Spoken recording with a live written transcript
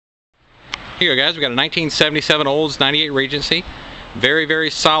Here you go, guys. We got a 1977 Olds 98 Regency. Very, very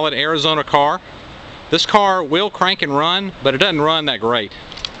solid Arizona car. This car will crank and run, but it doesn't run that great.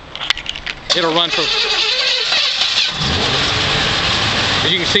 It'll run for...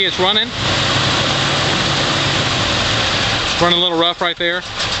 As you can see, it's running. It's running a little rough right there.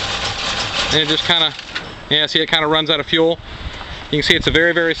 And it just kind of, yeah, see, it kind of runs out of fuel. You can see it's a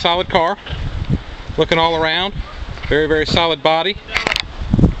very, very solid car. Looking all around. Very, very solid body.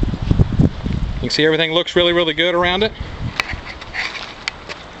 You can see everything looks really, really good around it.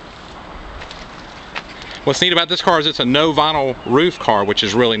 What's neat about this car is it's a no vinyl roof car, which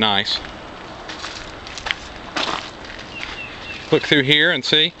is really nice. Look through here and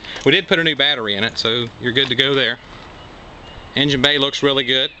see. We did put a new battery in it, so you're good to go there. Engine bay looks really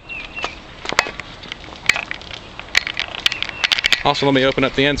good. Also, let me open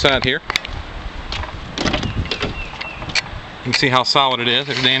up the inside here. You can see how solid it is.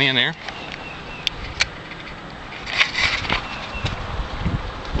 There's Danny in there.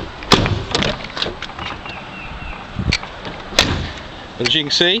 As you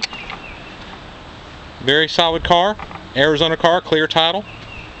can see, very solid car, Arizona car, clear title.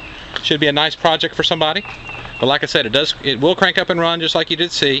 Should be a nice project for somebody. But like I said, it will crank up and run just like you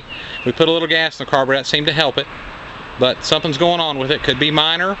did see. We put a little gas in the car, but that seemed to help it. But something's going on with it. Could be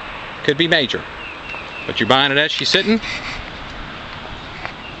minor, could be major. But you're buying it as she's sitting.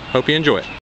 Hope you enjoy it.